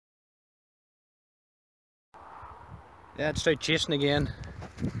Yeah, it's out chasing again.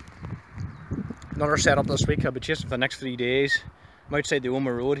 Another setup this week. I'll be chasing for the next 3 days. I'm outside the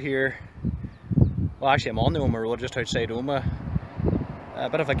Oma Road here. Well, actually I'm on the Oma Road, just outside Oma. A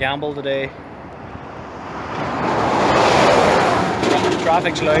bit of a gamble today.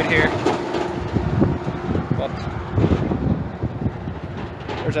 Traffic's loud here. But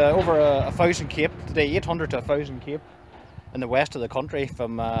there's over 1,000 cape today, 800 to 1,000 cape in the west of the country,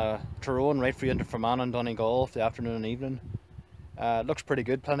 from Tyrone right through into Fermanagh and Donegal for the afternoon and evening. It looks pretty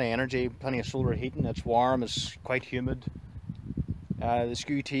good, plenty of energy, plenty of solar heating, it's warm, it's quite humid. The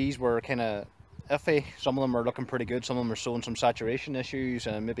SKUs were kind of iffy, some of them are looking pretty good, some of them are showing some saturation issues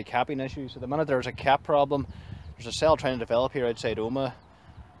and maybe capping issues. At the minute there's a cap problem. There's a cell trying to develop here outside Oma.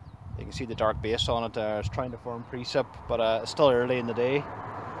 You can see the dark base on it there, it's trying to form precip, but it's still early in the day.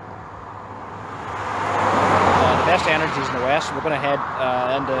 The best energies in the west, so we're going to head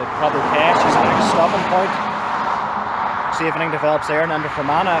into probably Cash as the next stopping point. See if anything develops there, and into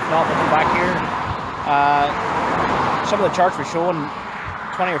Fermanagh. If not, we'll come back here. Some of the charts were showing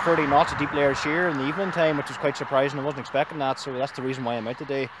 20 or 30 knots of deep layer shear in the evening time, which was quite surprising. I wasn't expecting that, so that's the reason why I'm out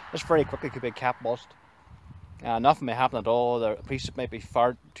today. This very quickly could be a cap bust. Nothing may happen at all. The precip might be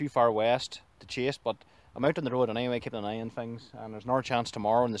too far west to chase, but I'm out on the road anyway, keeping an eye on things. And there's another chance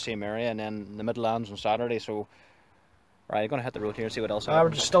tomorrow in the same area, and then in the Midlands on Saturday. So, right, I'm going to hit the road here and see what else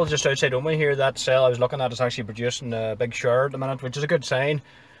happens. We're still just outside Oma here. That cell I was looking at is actually producing a big shower at the minute, which is a good sign.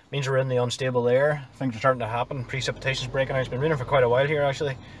 Means we're in the unstable layer. Things are starting to happen. Precipitation's breaking out. It's been raining for quite a while here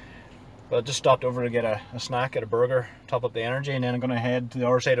actually. But I just stopped over to get a snack, get a burger, top up the energy, and then I'm going to head to the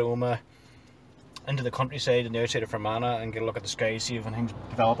other side of Oma, into the countryside and the outside of Fermanagh, and get a look at the sky, see if anything's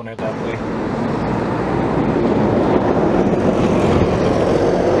developing out that way.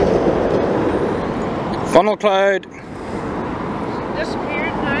 Funnel cloud.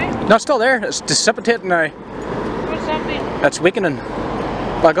 Disappeared now? No, it's still there. It's dissipating now. What's that mean? It's weakening.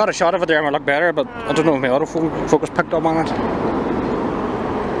 Well, I got a shot of it there and it looked better, but I don't know if my autofocus picked up on it.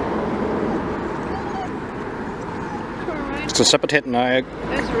 Right. It's dissipating now. Is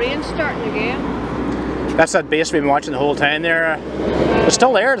the rain starting again? That's that base we've been watching the whole time there. It's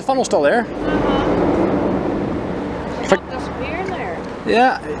still there, the funnel's still there. It's not disappearing there.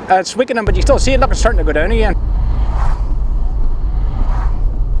 Yeah, it's weakening, but you still see it. Look, it's starting to go down again.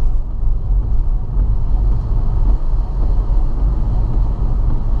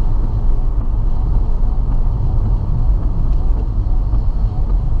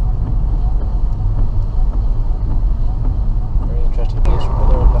 Very interesting case from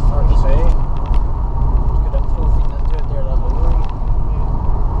there, it's hard to say. Good inflow feeding into it there, that lowering.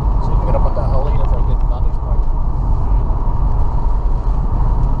 See if we get up on that hill here for a good vantage point.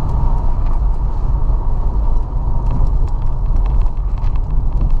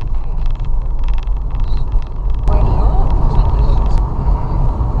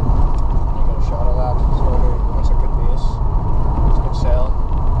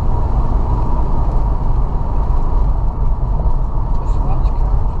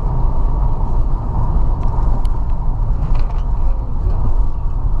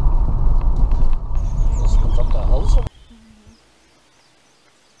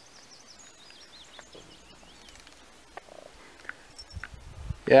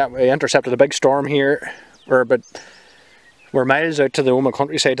 Yeah, we intercepted a big storm here. We're miles out to the Oma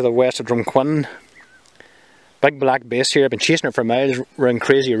countryside to the west of Drumquin. Big black base here. I've been chasing it for miles around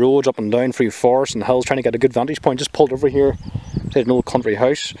crazy roads up and down through forests and hills, trying to get a good vantage point. Just pulled over here beside an old country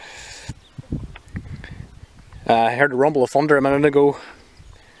house. I heard a rumble of thunder a minute ago.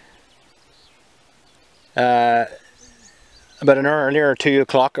 About an hour earlier, 2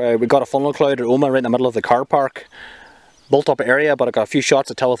 o'clock, we got a funnel cloud at Oma right in the middle of the car park. Built up area, but I got a few shots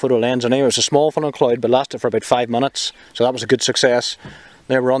of telephoto lens on it. It was a small funnel cloud, but lasted for about 5 minutes, so that was a good success.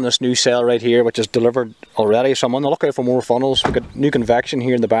 Now we're on this new cell right here, which is delivered already, so I'm on the lookout for more funnels. We've got new convection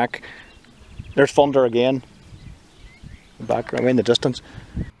here in the back. There's thunder again. The back, away in the distance.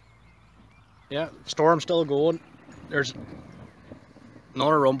 Yeah, storm's still going. There's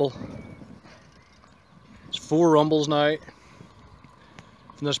another rumble. It's 4 rumbles now.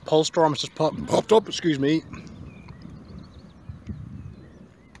 From this pulse storm, it's just popped up, excuse me.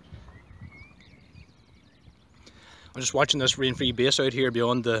 I'm just watching this rain-free base out here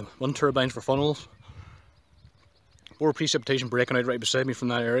beyond the wind turbines for funnels. More precipitation breaking out right beside me from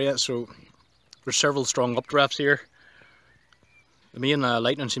that area, so there's several strong updrafts here. The main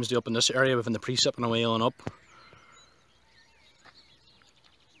lightning seems to be up in this area within the precip and away on up.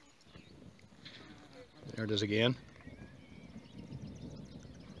 There it is again.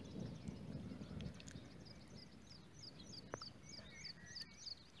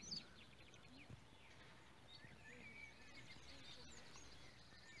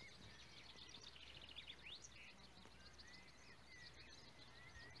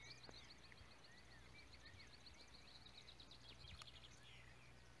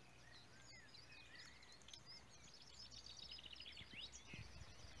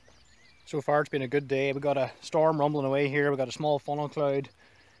 So far it's been a good day. We got a storm rumbling away here. We got a small funnel cloud.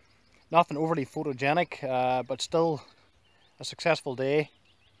 Nothing overly photogenic, but still a successful day.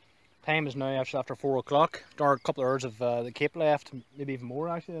 Time is now actually after 4 o'clock. There are a couple of hours of the Cape left, maybe even more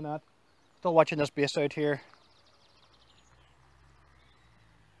actually than that. Still watching this base out here.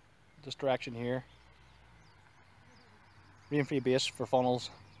 This direction here. Rain-free base for funnels.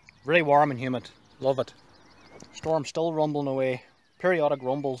 Very warm and humid. Love it. Storm still rumbling away. Periodic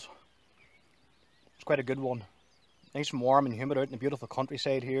rumbles. It's quite a good one. Nice and warm and humid out in the beautiful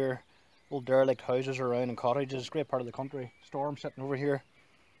countryside here. Old derelict houses around and cottages. Great part of the country. Storm sitting over here.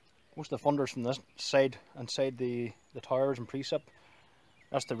 Most of the thunder's from this side, inside the towers and precip.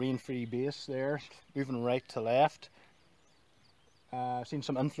 That's the rain-free base there, moving right to left. I've seen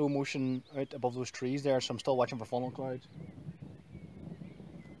some inflow motion out above those trees there, so I'm still watching for funnel clouds.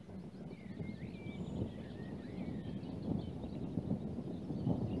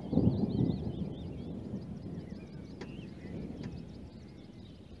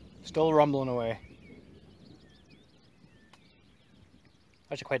 Still rumbling away.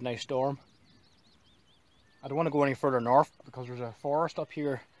 That's a quite nice storm. I don't want to go any further north because there's a forest up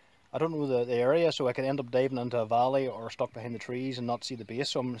here. I don't know the area, so I could end up diving into a valley or stuck behind the trees and not see the base.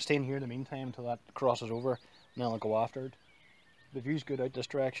 So I'm staying here in the meantime until that crosses over, and then I'll go after it. The view's good out this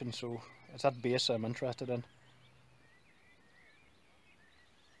direction, so it's that base I'm interested in.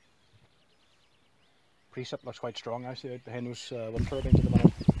 Precip looks quite strong actually out behind those wind turbines at the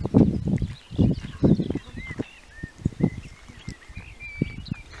minute.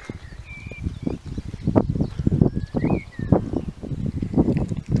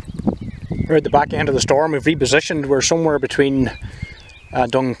 We're at the back end of the storm. We've repositioned. We're somewhere between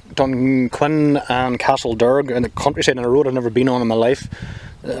Dunquin and Castle Derg in the countryside on a road I've never been on in my life.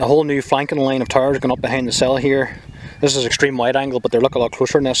 A whole new flanking line of towers going up behind the cell here. This is extreme wide angle, but they look a lot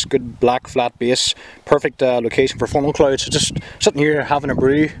closer in this. Good black flat base. Perfect location for funnel clouds. So just sitting here having a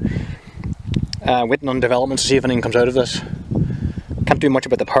brew, waiting on developments to see if anything comes out of this. Can't do much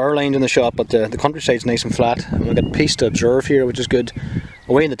about the power lines in the shot, but the countryside's nice and flat. And we've got peace to observe here, which is good.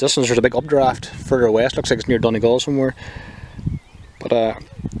 Away in the distance there's a big updraft further west, looks like it's near Donegal somewhere. But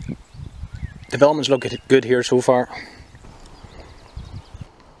developments look good here so far.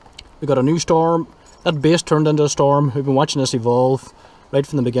 We got a new storm. That base turned into a storm. We've been watching this evolve right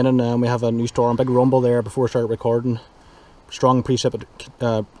from the beginning, and we have a new storm. Big rumble there before we started recording. Strong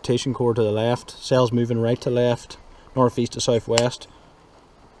precipitation core to the left. Cells moving right to left, northeast to southwest.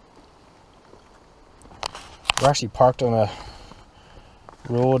 We're actually parked on a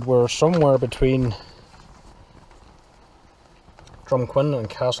road. We're somewhere between Drumquin and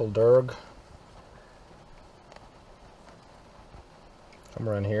Castle Derg.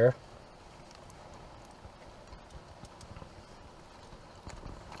 Somewhere in here.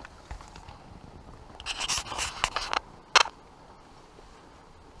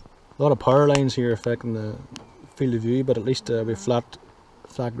 A lot of power lines here affecting the field of view, but at least we have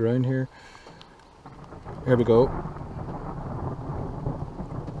flat ground here. Here we go.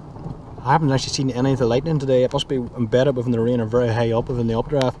 I haven't actually seen any of the lightning today. It must be embedded within the rain or very high up within the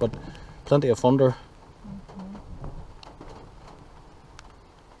updraft, but plenty of thunder.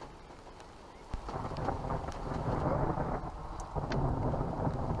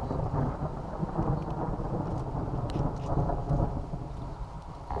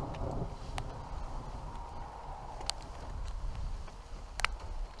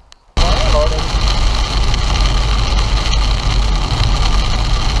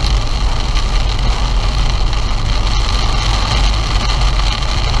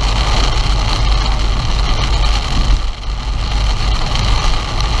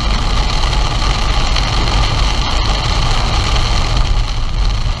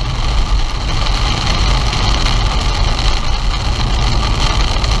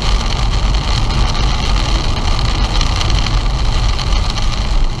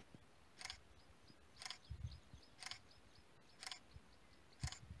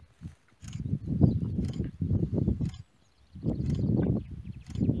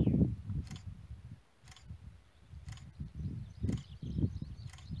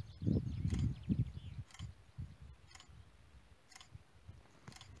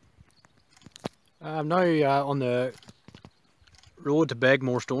 I'm now on the road to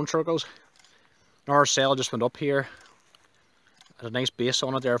Begmore Stone Circles. Our cell just went up here. Had a nice base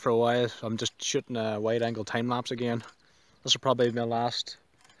on it there for a while. So I'm just shooting a wide angle time lapse again. This will probably be my last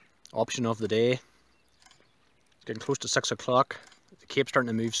option of the day. It's getting close to 6 o'clock. The Cape's starting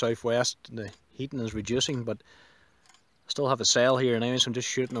to move southwest and the heating is reducing, but I still have a cell here now, so I'm just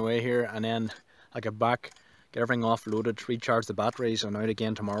shooting away here, and then I get back, get everything offloaded, recharge the batteries, and out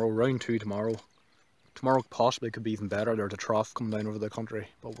again tomorrow. Round 2 tomorrow. Tomorrow possibly could be even better. There's a trough coming down over the country,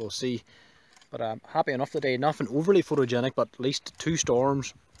 but we'll see. But I'm happy enough today. Nothing overly photogenic, but at least 2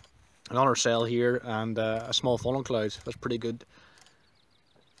 storms, another cell here, and a small funnel cloud. That's pretty good.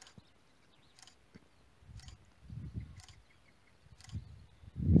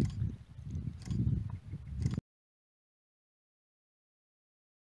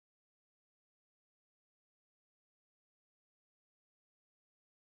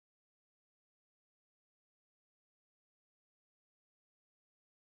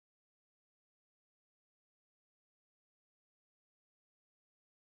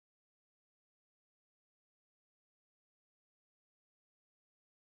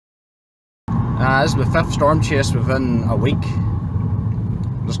 This is the 5th storm chase within a week.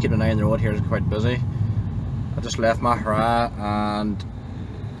 Just keeping an eye on the road here, it's quite busy. I just left McKenna and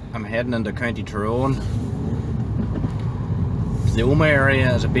I'm heading into County Tyrone. The Humid area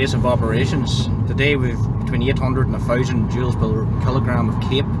as a base of operations. Today we've between 800 and 1000 joules per kilogram of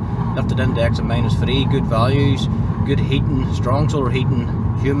Cape, lifted index of -3, good values, good heating, strong solar heating,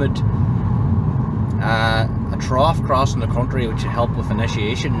 humid. A trough crossing the country which will help with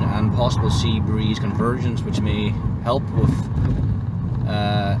initiation and possible sea breeze convergence, which may help with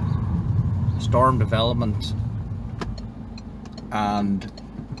storm development and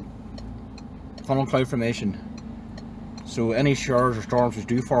funnel cloud formation. So any showers or storms which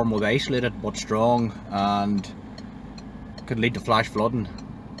do form will be isolated but strong and could lead to flash flooding.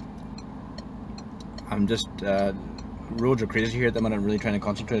 I'm just roads are crazy here at the minute. I'm really trying to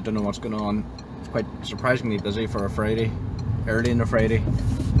concentrate. Don't know what's going on. It's quite surprisingly busy for a Friday, early in the Friday.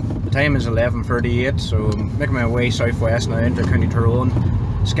 The time is 11:38, so I'm making my way southwest now into County Tyrone.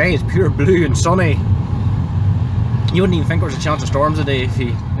 The sky is pure blue and sunny. You wouldn't even think there was a chance of storms today if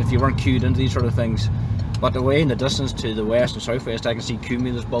you weren't cued into these sort of things. But away in the distance to the west and southwest, I can see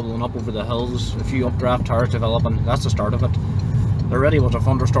cumulus bubbling up over the hills, a few updraft towers developing. That's the start of it. There already was a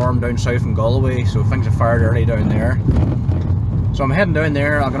thunderstorm down south in Galway, so things have fired early down there. So I'm heading down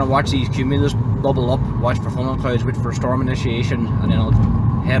there. I'm going to watch these cumulus bubble up, watch for funnel clouds, wait for storm initiation, and then I'll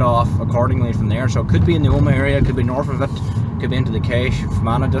head off accordingly from there. So it could be in the Humid area, could be north of it, could be into the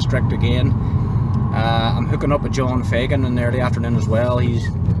Fermanagh district again. I'm hooking up with John Fagan in the early afternoon as well. He's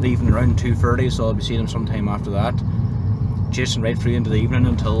leaving around 2:30, so I'll be seeing him sometime after that. Chasing right through into the evening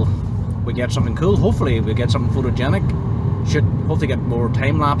until we get something cool. Hopefully we get something photogenic. Should hopefully get more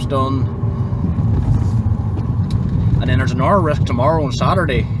time lapse done. And then there's an hour risk tomorrow on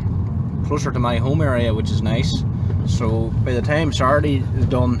Saturday, closer to my home area, which is nice. So by the time Saturday is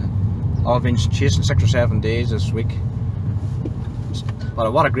done, I'll have been chasing 6 or 7 days this week.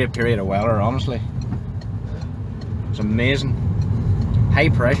 But what a great period of weather, honestly. It's amazing. High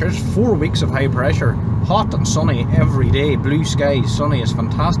pressure, it's 4 weeks of high pressure. Hot and sunny every day, blue skies, sunny is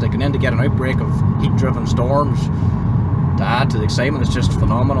fantastic. And then to get an outbreak of heat driven storms to add to the excitement is just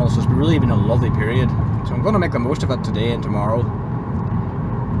phenomenal. So it's really been a lovely period. So I'm going to make the most of it today and tomorrow.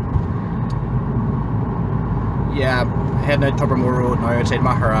 Yeah, heading out Tuppermore Road now outside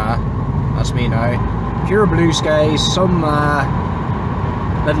McKenna. That's me now. Pure blue skies, some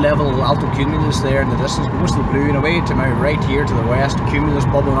mid-level alto cumulus there in the distance, but mostly blue. And away to my right here to the west, cumulus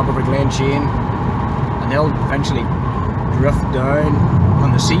bubbling up over Glen Shane, and they'll eventually drift down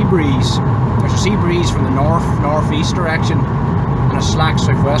on the sea breeze. There's a sea breeze from the north-northeast direction and a slack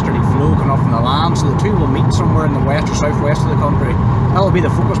southwesterly flow coming up from the land, so the two will meet somewhere in the west or southwest of the country. That'll be the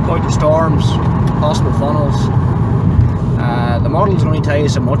focus point of storms, possible funnels. The models only tell you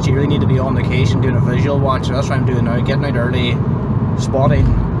so much. You really need to be on location doing a visual watch, so that's what I'm doing now, getting out early, spotting,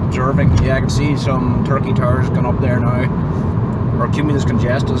 observing. Yeah, I can see some turkey towers going up there now, or cumulus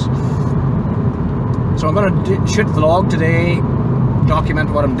congestus. So I'm going to shoot vlog today,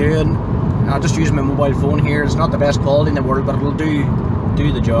 document what I'm doing. I'll just use my mobile phone here. It's not the best quality in the world, but it'll do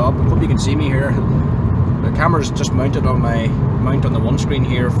the job. I hope you can see me here. The camera's just mounted on my mount on the one screen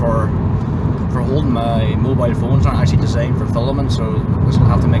here for holding my mobile phone. It's not actually designed for filming, so this will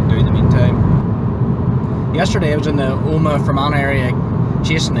have to make do in the meantime. Yesterday I was in the Fermanagh area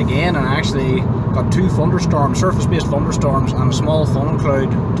chasing again, and I actually got 2 thunderstorms, surface-based thunderstorms, and a small funnel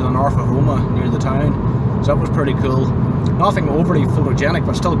cloud to the north of Humid near the town. So that was pretty cool. Nothing overly photogenic,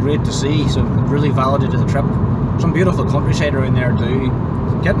 but still great to see, so it really validated the trip. Some beautiful countryside around there too.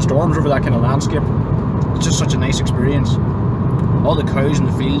 Getting storms over that kind of landscape, it's just such a nice experience. All the cows in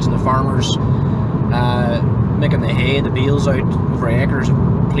the fields and the farmers making the hay, the bales out over acres of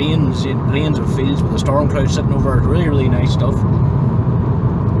plains of fields with the storm clouds sitting over it. Really, really nice stuff.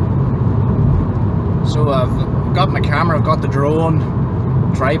 So I've got my camera, I've got the drone,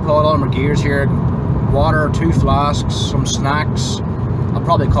 tripod, all my gears here. water, 2 flasks, some snacks. I'll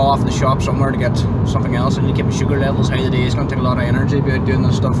probably call off the shop somewhere to get something else. I need to keep my sugar levels high today. It's going to take a lot of energy to be out doing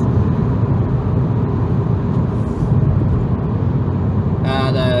this stuff.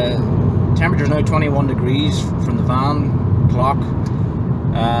 The temperature is now 21 degrees from the van clock.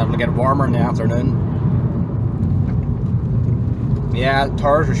 It'll get warmer in the afternoon. Yeah,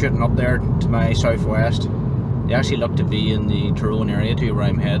 towers are shooting up there to my southwest. They actually look to be in the Tyrone area too, where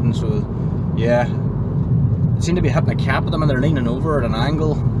I'm heading. So yeah, they seem to be hitting a cap at them, and they're leaning over at an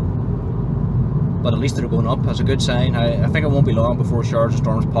angle. But at least they're going up. That's a good sign. I think it won't be long before showers and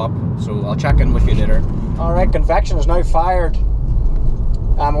storms pop. So I'll check in with you later. All right, convection is now fired.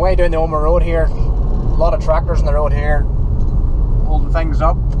 I'm way down the Humid road here. A lot of tractors on the road here, holding things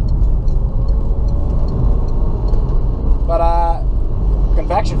up. But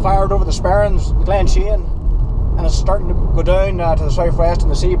convection fired over the Sperrins, the Glen Shane, and it's starting to go down to the southwest in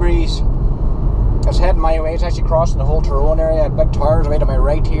the sea breeze. It's heading my way. It's actually crossing the whole Tyrone area. Big towers right to my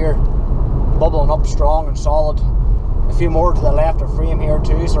right here, bubbling up strong and solid. A few more to the left of frame here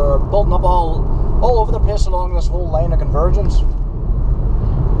too, so they're building up all over the place along this whole line of convergence.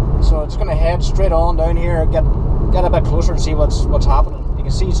 So it's going to head straight on down here, get a bit closer and see what's happening. You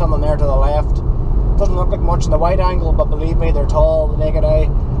can see something there to the left. Doesn't look like much in the wide angle, but believe me, they're tall, the naked eye,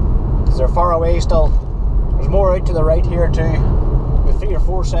 because they're far away still. There's more out to the right here too, with 3 or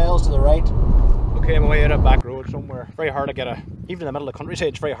 4 sails to the right. Okay, I'm away out a back road somewhere. Very hard to get even in the middle of the countryside,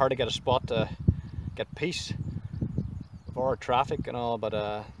 it's very hard to get a spot to get peace for traffic and all,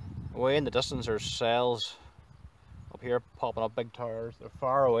 but away in the distance there's sails up here popping up, big towers. They're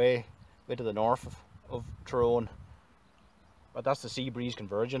far away, way to the north of Tyrone. But that's the sea breeze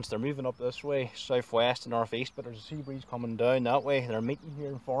convergence. They're moving up this way, southwest and northeast, but there's a sea breeze coming down that way. They're meeting here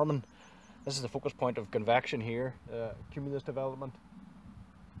and forming. This is the focus point of convection here, cumulus development.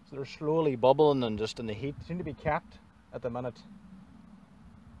 So they're slowly bubbling and just in the heat. They seem to be capped at the minute.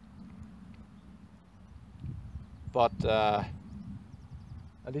 But at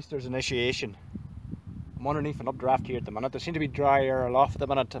least there's initiation. I'm underneath an updraft here at the minute. There seems to be dry air aloft at the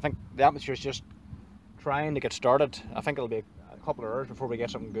minute. I think the atmosphere is just trying to get started. I think it'll be a couple of hours before we get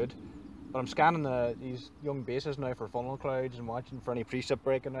something good. But I'm scanning these young bases now for funnel clouds and watching for any precip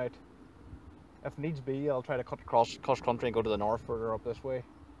breaking out. If needs be, I'll try to cut across country and go to the north further up this way.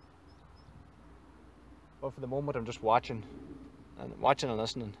 But for the moment, I'm just watching and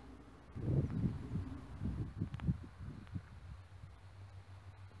listening.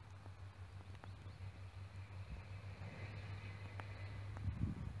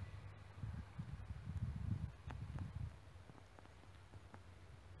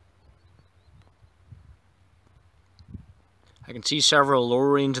 I can see several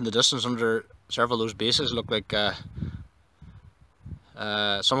lowerings in the distance under several of those bases. Look like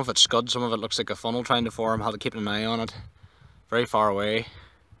some of it's scud, some of it looks like a funnel trying to form. Have to keep an eye on it. Very far away.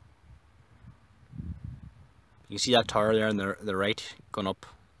 You can see that tower there on the right going up.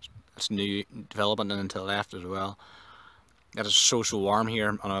 That's new development, and to the left as well. It is so warm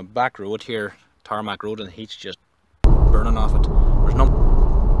here on a back road here, tarmac road, and the heat's just burning off it. There's no.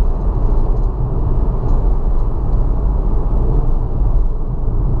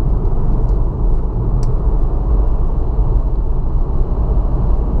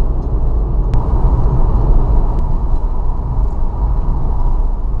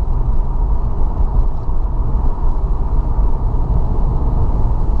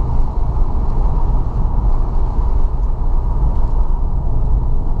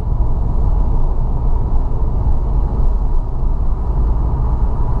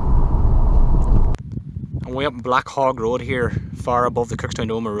 Way up Black Hog Road here, far above the Cookstown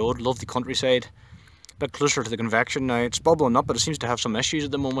to Humid Road. Love the countryside. A bit closer to the convection now. It's bubbling up, but it seems to have some issues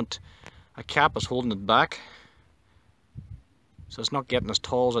at the moment. A cap is holding it back, so it's not getting as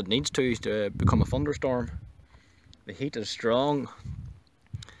tall as it needs to become a thunderstorm. The heat is strong,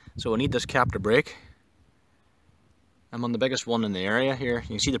 so I need this cap to break. I'm on the biggest one in the area here. You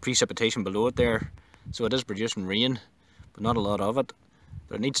can see the precipitation below it there, so it is producing rain, but not a lot of it.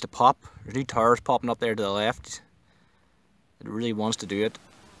 But it needs to pop. There's new towers popping up there to the left. It really wants to do it.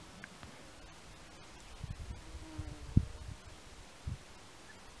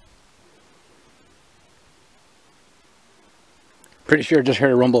 Pretty sure I just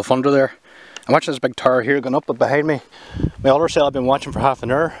heard a rumble of thunder there. I'm watching this big tower here going up, but behind me, my other cell I've been watching for half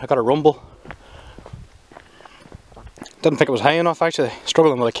an hour. I got a rumble. Didn't think it was high enough actually.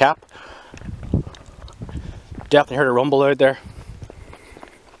 Struggling with a cap. Definitely heard a rumble out there.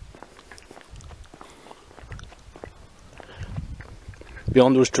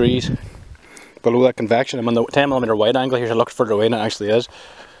 Beyond those trees, below that convection. I'm on the 10mm wide angle here, so it looks further away than it actually is.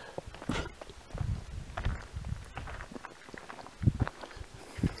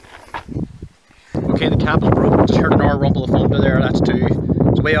 Okay, the cap is broken. Just heard an hour rumble of thunder there. That's two.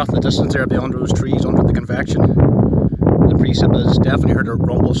 It's way off in the distance there beyond those trees under the convection. The precip has definitely heard a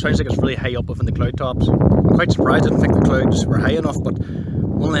rumble. Sounds like it's really high up within the cloud tops. I'm quite surprised. I didn't think the clouds were high enough, but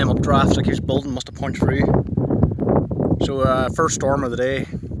one of them updrafts that keeps building must have punched through. So first storm of the day.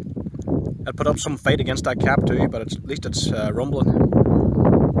 I'd put up some fight against that cap too, but at least it's rumbling.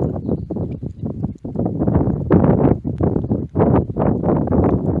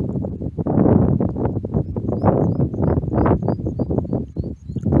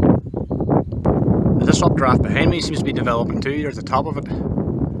 This updraft behind me seems to be developing too. There's the top of it.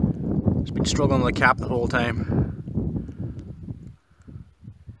 It's been struggling with the cap the whole time.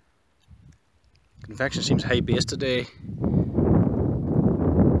 Convection seems high base today.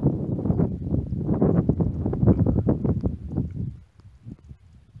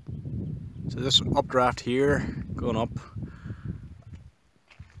 So this updraft here going up,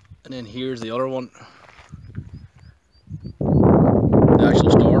 and then here's the other one. The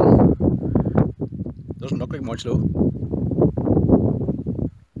actual storm doesn't look like much though.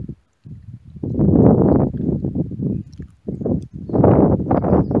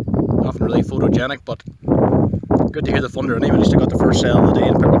 Nothing really photogenic, but good to hear the thunder anyway. At least I got the first cell of the day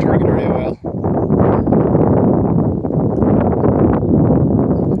and picked my target area well.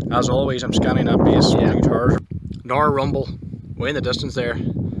 As always, I'm scanning that base. Yeah. Towers. Another rumble way in the distance there.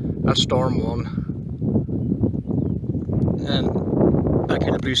 That's storm one. And back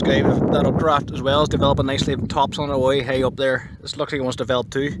here the blue sky with that updraft as well is developing nicely. Tops on the way high up there. This looks like it wants to develop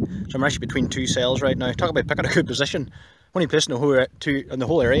two. So I'm actually between two cells right now. Talk about picking a good position. Only place in the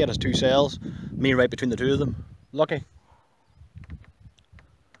whole area has two cells. Me right between the two of them. Lucky.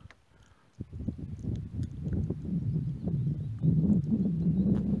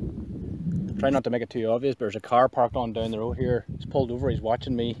 Try not to make it too obvious, but there's a car parked on down the road here. He's pulled over, he's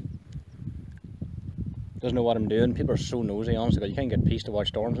watching me. Doesn't know what I'm doing. People are so nosy, honestly. You can't get peace to watch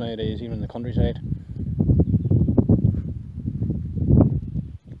storms nowadays, even in the countryside.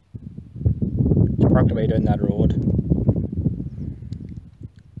 He's parked away down that road.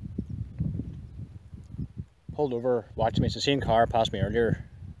 Pulled over, watching me. It's the same car passed me earlier.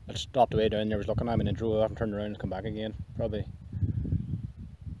 I stopped away down there, was looking at him, and then drove off and turned around and come back again. Probably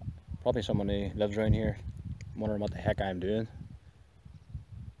someone who lives around here, wondering what the heck I'm doing.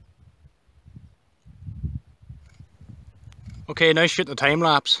 Okay, now shooting the time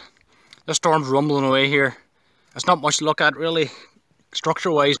lapse. This storm's rumbling away here. It's not much to look at really,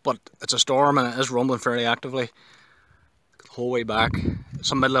 structure wise, but it's a storm and it is rumbling fairly actively. The whole way back. It's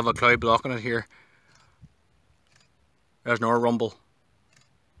the middle of a cloud blocking it here. There's another rumble.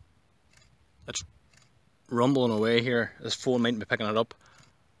 It's rumbling away here. This phone mightn't be picking it up.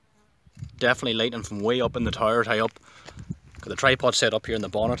 Definitely lighting from way up in the towers, high up. Got the tripod set up here in the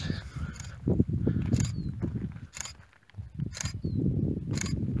bonnet.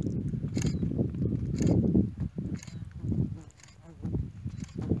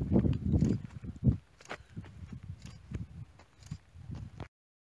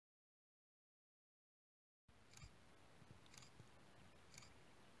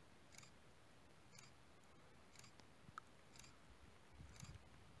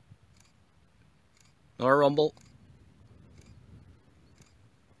 Another rumble.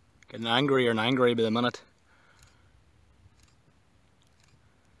 Getting angrier and angrier by the minute.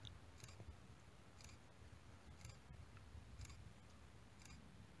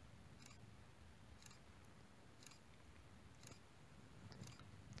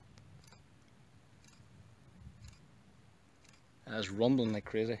 And it's rumbling like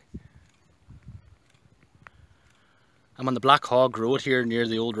crazy. I'm on the Black Hog Road here near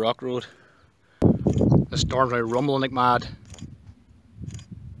the old rock road. The storm's now rumbling like mad.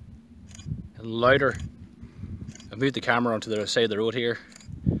 And louder. I've moved the camera onto the side of the road here.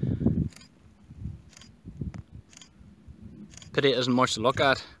 Pity it isn't much to look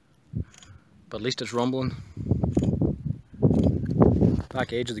at, but at least it's rumbling.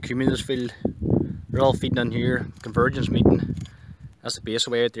 Back edge of the cumulus field. They're all feeding in here. Convergence meeting. That's the base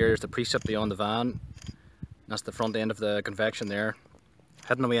away out there. There's the precip beyond the van. That's the front end of the convection there.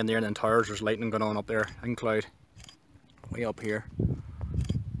 Heading away in there, and then towers, there's lightning going on up there in cloud. Way up here.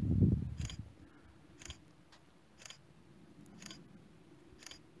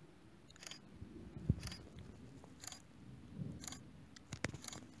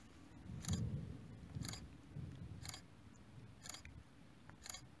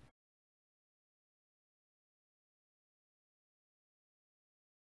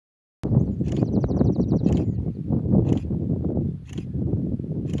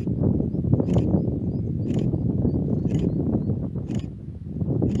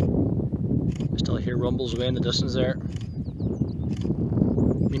 rumbles away in the distance there.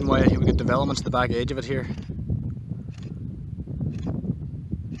 Meanwhile, we get developments at the back edge of it here.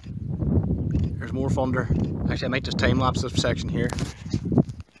 There's more thunder. Actually, I might just time lapse this section here.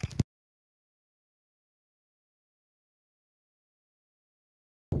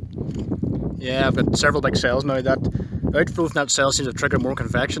 Yeah, I've got several big cells now. That outflow from that cell seems to trigger more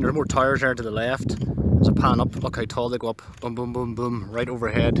convection. There's more towers there to the left. As I pan up, look how tall they go up. Boom, boom, boom, boom, right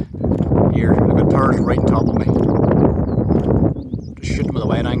overhead. Here, I've got towers right on top of me. Just shooting with a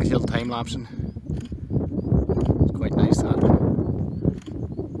wide angle, time lapsing. It's quite nice that.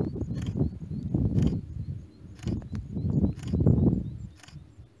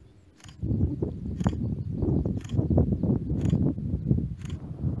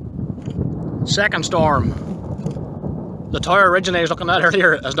 Second storm. The tower originally I was looking at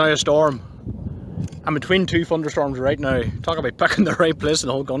earlier is now a storm. I'm between two thunderstorms right now. Talk about picking the right place in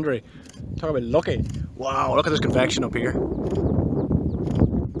the whole country. Talk about lucky. Wow, look at this convection up here.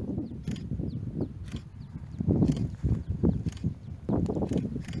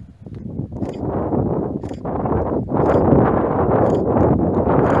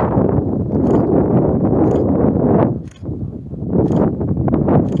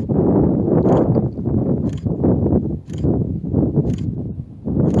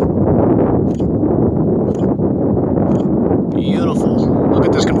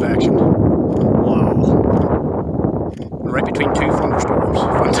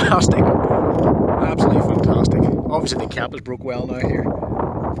 Fantastic, absolutely fantastic. Obviously the cap is broke well now here.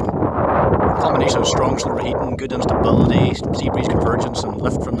 Combination of strong solar heating, good instability, sea breeze convergence and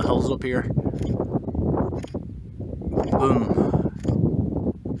lift from the hills up here. Boom.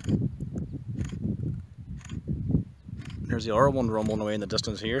 There's the R1 rumbling away in the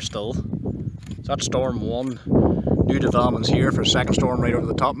distance here still. So that's storm 1. New developments here for a second storm right over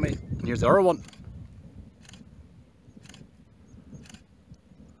the top of me. And here's the R1.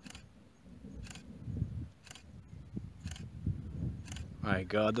 My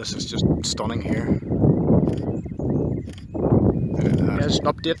god, this is just stunning here. Yes, an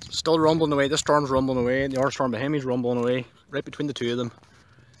update, still rumbling away. This storm's rumbling away, and the other storm behind me is rumbling away. Right between the two of them.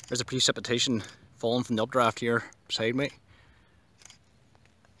 There's a precipitation falling from the updraft here beside me.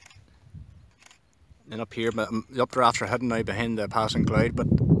 And up here, the updrafts are hidden now behind the passing cloud, but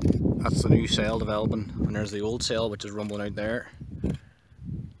that's the new cell developing. And there's the old cell which is rumbling out there.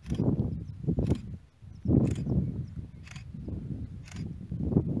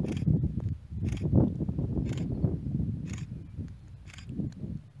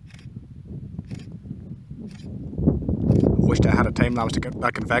 Wished I had a time lapse to get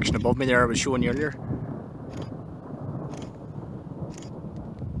that convection above me there I was showing you earlier.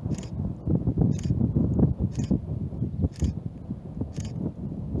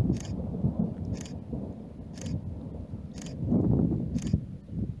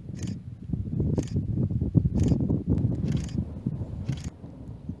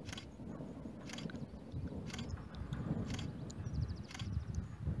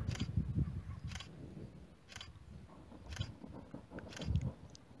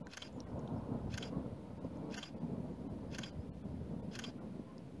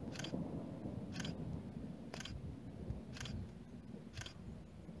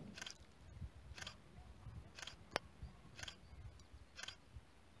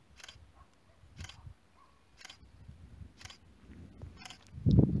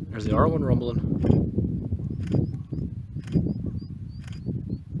 There's the R1 rumbling.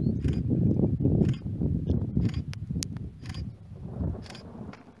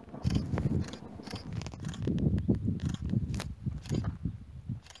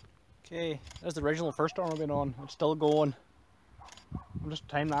 Okay, there's the original first storm I've been on. It's still going. I'm just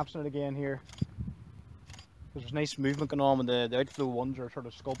time lapsing it again here. There's nice movement going on when the outflow ones are sort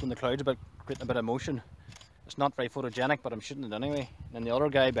of sculpting the clouds a bit, creating a bit of motion. It's not very photogenic, but I'm shooting it anyway. And then the other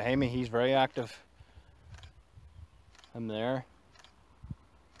guy behind me, he's very active. I'm there.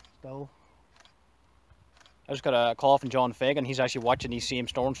 Still. I just got a call from John Fagan. He's actually watching these same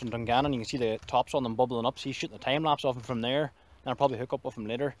storms from Dungannon. You can see the tops on them bubbling up. So he's shooting a time lapse of them from there. And I'll probably hook up with him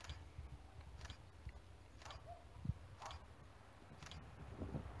later.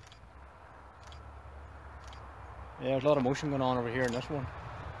 Yeah, there's a lot of motion going on over here in this one.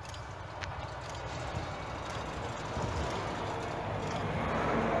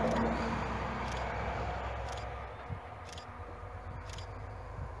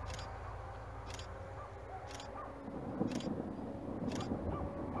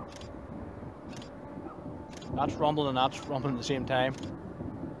 That's rumbling and that's rumbling at the same time.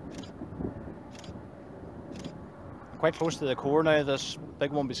 I'm quite close to the core now, this big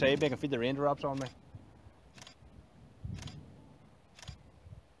one beside me. I can feel the raindrops on me.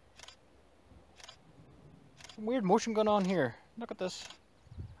 some weird motion going on here. Look at this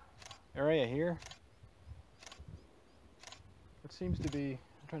area here. It seems to be,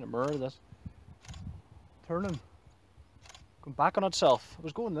 I'm trying to mirror this, turning, going back on itself. It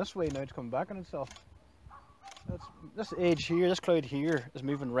was going this way, now it's coming back on itself. This edge here, this cloud here is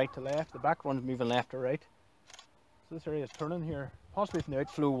moving right to left. The background's moving left to right. So this area is turning here, possibly from the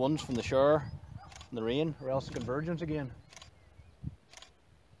outflow ones from the shower and the rain, or else convergence again.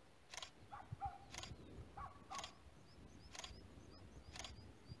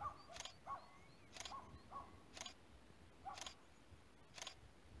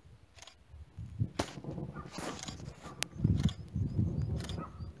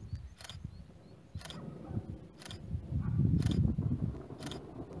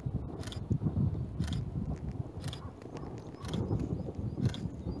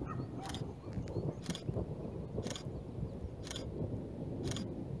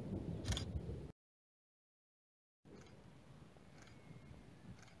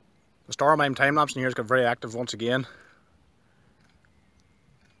 The star mime time lapse in here has got very active once again.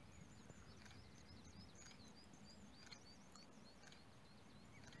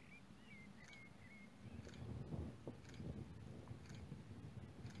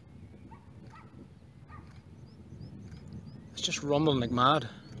 It's just rumbling like mad.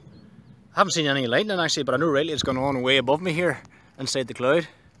 I haven't seen any lightning actually, but I know rightly it's going on way above me here inside the cloud.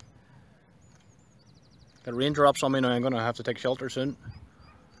 Got raindrops on me now, I'm going to have to take shelter soon.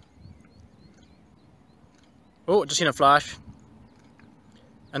 Oh, just seen a flash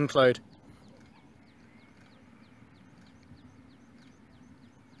in cloud.